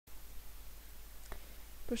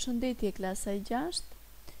Përshëndetje klasa e 6,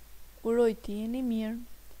 uroj të jeni mirë.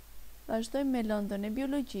 Vazhdojmë me lëndën e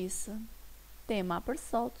biologjisë. Tema për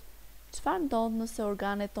sot: çfarë ndodh nëse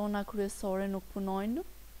organet tona kryesore nuk punojnë?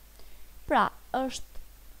 Pra, është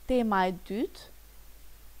tema e dytë,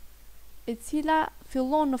 e cila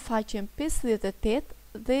fillon në faqen 58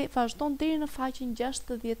 dhe vazhdon deri në faqen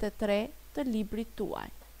 63 të librit tuaj.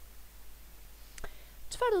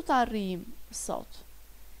 Çfarë do të arrijmë sot?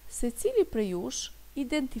 Secili prej jush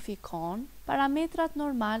identifikon parametrat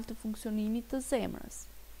normal të funksionimit të zemrës,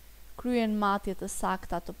 kryen matje të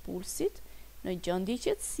sakta të pulsit në gjendje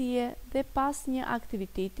qetësie dhe pas një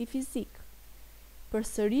aktiviteti fizik,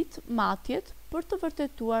 përsërit matjet për të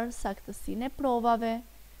vërtetuar saktësinë e provave,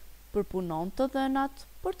 përpunon të dhënat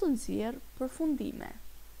për të nxjerrë përfundime.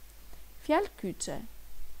 Fjalë kyçe: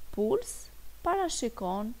 puls,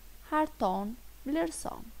 parashikon, harton,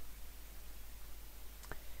 vlerëson.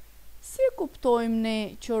 Si e kuptojmë ne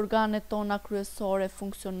që organet tona kryesore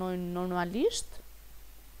funksionojnë normalisht?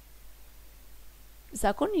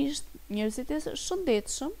 Zakonisht, njerëzit e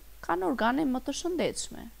shëndetshëm kanë organe më të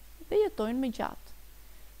shëndetshme dhe jetojnë më gjatë.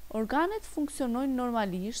 Organet funksionojnë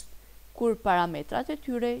normalisht kur parametrat e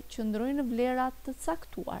tyre qëndrojnë në vlera të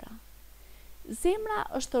caktuara. Zemra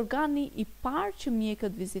është organi i parë që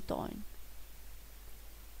mjekët vizitojnë.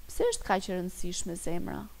 Pse është kaq e rëndësishme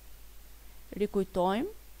zemra?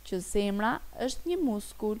 Rikujtojmë që zemra është një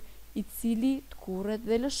muskull i cili të kurret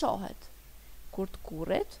dhe lëshohet. Kur të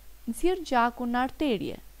kurret, nxjerr gjakun në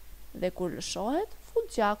arterie dhe kur lëshohet, fut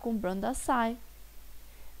gjakun brenda saj.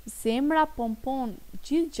 Zemra pompon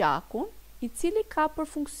gjithë gjakun, i cili ka për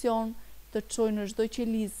funksion të çojë në çdo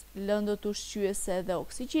qelizë lëndët ushqyese dhe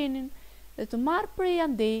oksigjenin dhe të marrë prej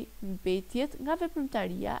andej mbetjet nga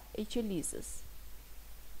veprimtaria e qelizës.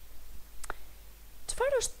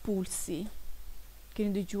 Çfarë është pulsi?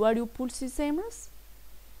 Keni dëgjuar ju pulsi i zemrës?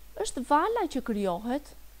 Është vala që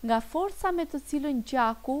krijohet nga forca me të cilën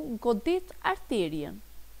gjaku godet arterien.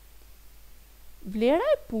 Vlera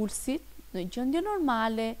e pulsit në gjendje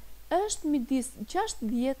normale është midis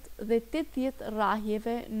 60 dhe 80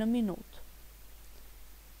 rrahjeve në minutë.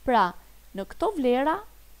 Pra, në këto vlera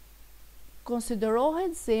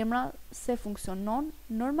konsiderohet zemra se funksionon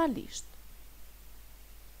normalisht.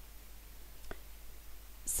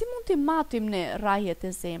 Si mund t'i matim ne rrahjet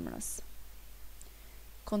e zemrës?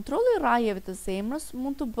 Kontrolli i rrahjeve të zemrës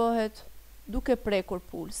mund të bëhet duke prekur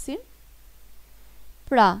pulsin.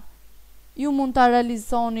 Pra, ju mund ta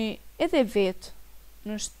realizoni edhe vetë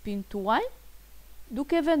në shtëpinë tuaj,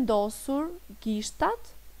 duke vendosur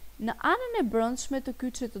gishtat në anën e brendshme të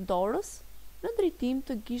kyçit të dorës, në drejtim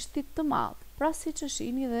të gishtit të madh, pra siç e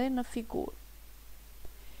shihni dhe në figurë.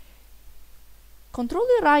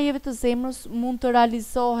 Kontrolli i rrahjeve të zemrës mund të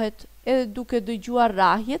realizohet edhe duke dëgjuar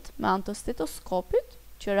rrahjet me anë të stetoskopit,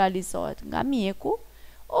 që realizohet nga mjeku,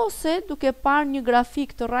 ose duke parë një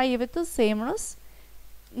grafik të rrahjeve të zemrës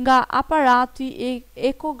nga aparati e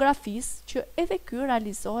ekografisë, që edhe ky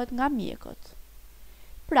realizohet nga mjekët.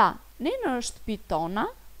 Pra, ne në shtëpitë tona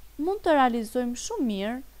mund të realizojmë shumë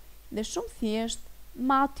mirë dhe shumë thjesht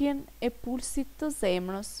matjen e pulsit të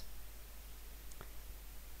zemrës.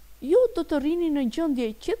 Ju do të rrini në gjendje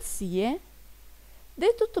qetësie dhe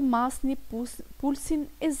do të masni pulsin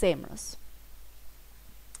e zemrës.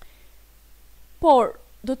 Por,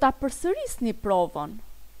 do ta përsërisni provën,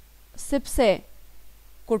 sepse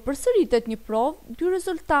kur përsëritet një provë, dy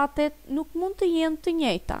rezultatet nuk mund të jenë të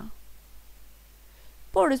njëjta.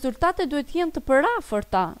 Por rezultatet duhet jenë të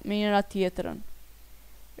përafërta me njëra tjetrën.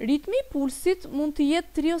 Ritmi i pulsit mund të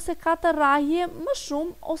jetë 3 ose 4 rrahje më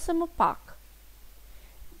shumë ose më pak.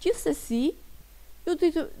 Gjithsesi, ju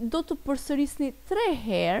do të përsërisni 3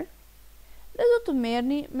 herë dhe do të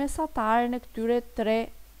merrni mesataren e këtyre 3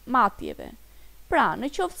 matjeve. Pra, në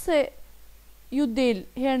qoftë se ju del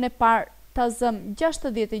herën e parë ta zëm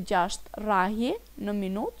 66 rrahje në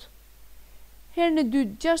minutë, herën e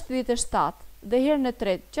dytë 67 dhe herën e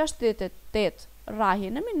tretë 68 rrahje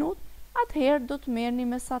në minutë, atëherë do të merrni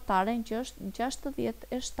mesataren që është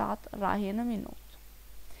 67 rrahje në minutë.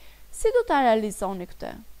 Si do ta realizoni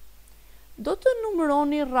këtë? Do të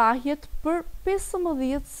numëroni rrahjet për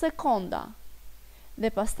 15 sekonda dhe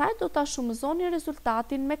pastaj do ta shumëzoni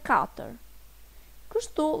rezultatin me 4.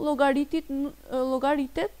 Kështu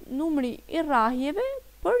llogaritet numri i rrahjeve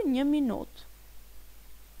për 1 minutë.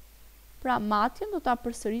 Pra, matjen do ta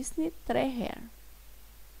përsërisni 3 herë.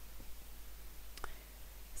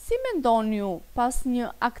 Si mendoni ju, pas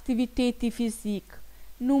një aktiviteti fizik,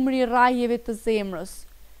 numri i rrahjeve të zemrës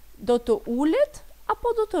do të ulet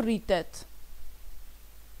apo do të rritet?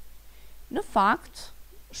 Në fakt,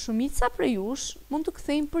 shumica prej jush mund të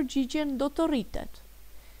kthejnë përgjigjen do të rritet.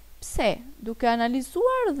 Pse, duke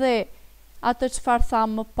analizuar dhe atë çfarë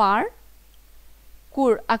tham më parë,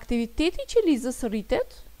 kur aktiviteti i qelizës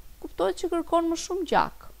rritet, kuptohet që kërkon më shumë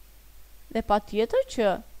gjak. Dhe patjetër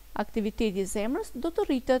që aktiviteti i zemrës do të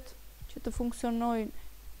rritet që të funksionojnë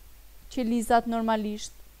qelizat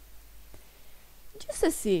normalisht.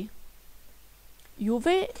 Gjithsesi,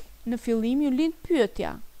 juve në fillim ju lind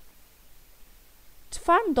pyetja: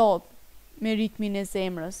 çfarë ndodh me ritmin e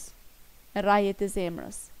zemrës, me rrahjet e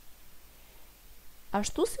zemrës?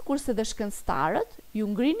 Ashtu sikurse dhe shkencëtarët, ju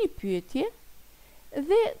ngrini pyetje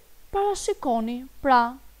dhe parashikoni,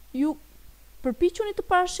 pra ju përpiquni të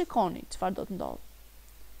parashikoni çfarë do të ndodhë.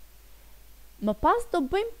 Më pas do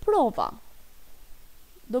bëjmë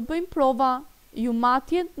prova. Ju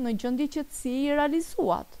matjet në gjendje qetësie i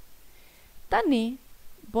realizuat. Tani,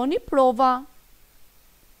 bëni prova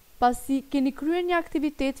pasi keni kryer një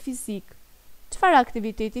aktivitet fizik. Çfarë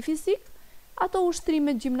aktiviteti fizik? Ato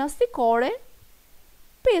ushtrime gjimnastikore,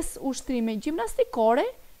 5 ushtrime gjimnastikore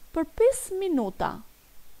për 5 minuta.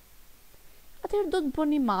 Atëherë do të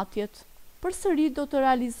bëni matjet. Përsëri do të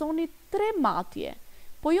realizoni 3 matje,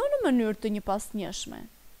 po jo në mënyrë të njëpasnjëshme.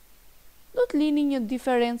 Do të lini një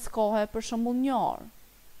diferencë kohe, për shembull 1 orë.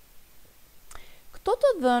 Këto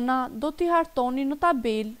të dhëna do t'i hartoni në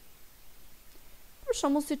tabelë. Për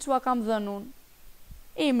shembull siç ua kam dhënë unë.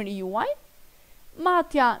 Emri juaj,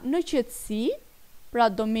 matja në qetësi, pra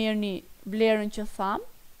do merrni vlerën që tham.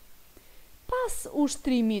 Pas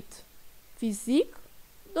ushtrimit fizik,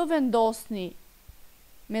 do vendosni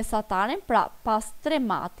mesataren, pra pas 3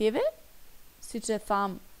 matjeve, siç e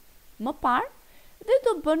tham më parë, dhe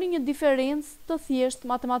do bëni një diferencë të thjeshtë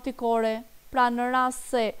matematikore, pra në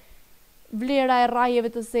rast se vlera e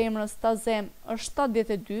rrahjeve të zemrës ta zem është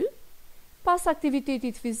 72, pas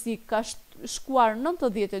aktivitetit fizik ka shkuar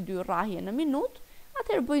 92 rrahje në minutë,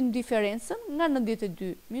 atëherë bëjnë diferencën nga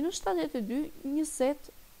 92 minus 72,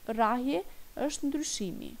 20 rrahje është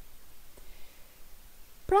ndryshimi.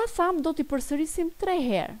 Pra tham do t'i përsërisim 3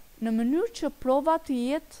 herë, në mënyrë që prova të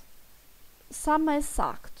jetë sa më e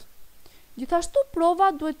saktë. Gjithashtu prova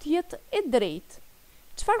duhet të jetë e drejtë.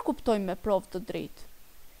 Çfarë kuptojmë me provë të drejtë?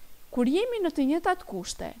 Kur jemi në të njëjtat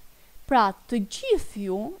kushte, pra të gjithë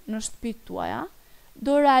ju në shtëpitë tuaja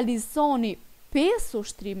do realizoni 5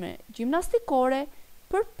 ushtrime gjimnastikore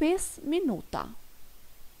për 5 minuta.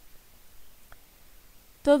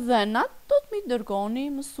 Të dhënat do të mi dërgoni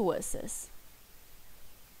mësueses.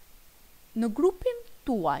 Në grupin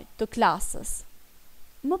tuaj të klasës,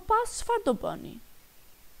 më pas çfarë do bëni?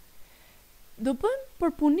 Do bëjmë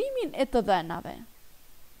përpunimin e të dhënave.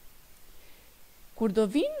 Kur do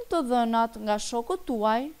vinë të dhënat nga shokët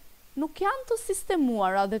tuaj, nuk janë të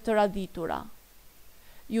sistemuara dhe të raditura.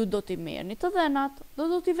 Ju do t'i merrni të dhënat,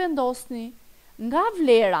 do t'i vendosni nga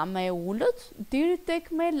vlera më e ulët deri tek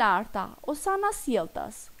më e larta, ose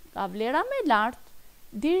anasjelltas, nga vlera më e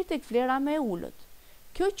lartë deri tek vlera më e ulët.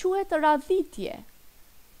 Kjo quhet radhitje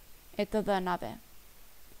e të dhënave.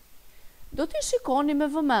 Do t'i shikoni me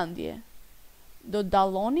vëmendje. Do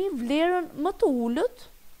dalloni vlerën më të ulët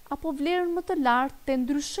apo vlerën më të lartë të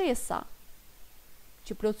ndryshesa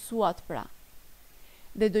që plotësuat pra.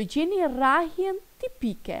 Dhe do gjeni rrahjen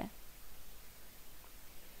tipike.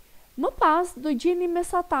 Më pas do gjeni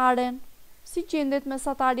mesataren. Si gjendet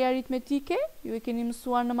mesatarja aritmetike? Ju e keni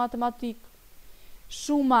mësuar në matematikë.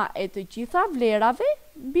 Shuma e të gjitha vlerave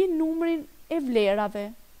mbi numrin e vlerave.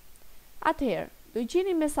 Atëherë, do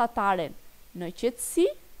gjeni mesataren në qetësi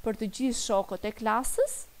për të gjithë shokët e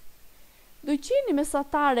klasës. Do gjeni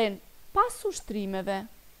mesataren pas ushtrimeve.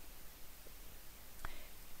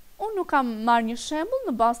 Unë nuk kam marrë një shembull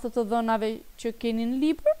në bazë të dhënave që keni në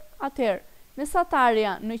libër. Atëherë,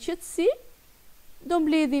 mesatarja në qetësi do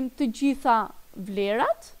mbledhim të gjitha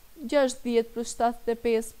vlerat, 60 plus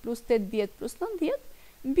 75 plus 80 plus 90,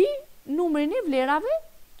 mbi numrin e vlerave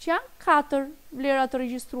që janë 4 vlerat të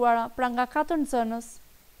regjistruara, pra nga 4 nxënës,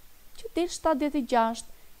 që del 76,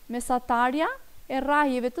 mesatarja e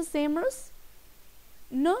rrahjeve të zemrës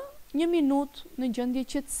në 1 minutë në gjendje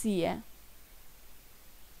qetësie.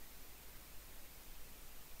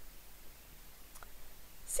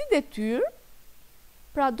 Si detyrë,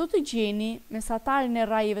 pra do të gjeni mesatarin e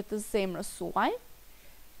rrahjeve të zemrës suaj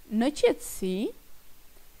në qetësi,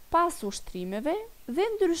 pas ushtrimeve dhe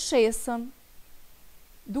ndryshesën,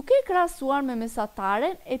 duke krahasuar me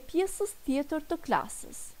mesataren e pjesës tjetër të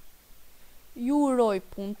klasës. Ju uroj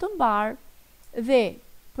punë të mbarë dhe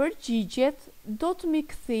përgjigjet do të mi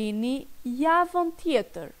ktheni javën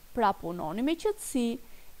tjetër, pra punoni me qetësi,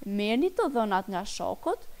 merrni të dhënat nga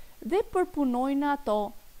shokët dhe përpunojnë ato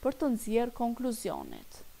për të nxjerrë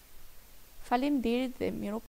konkluzionet. Faleminderit dhe miru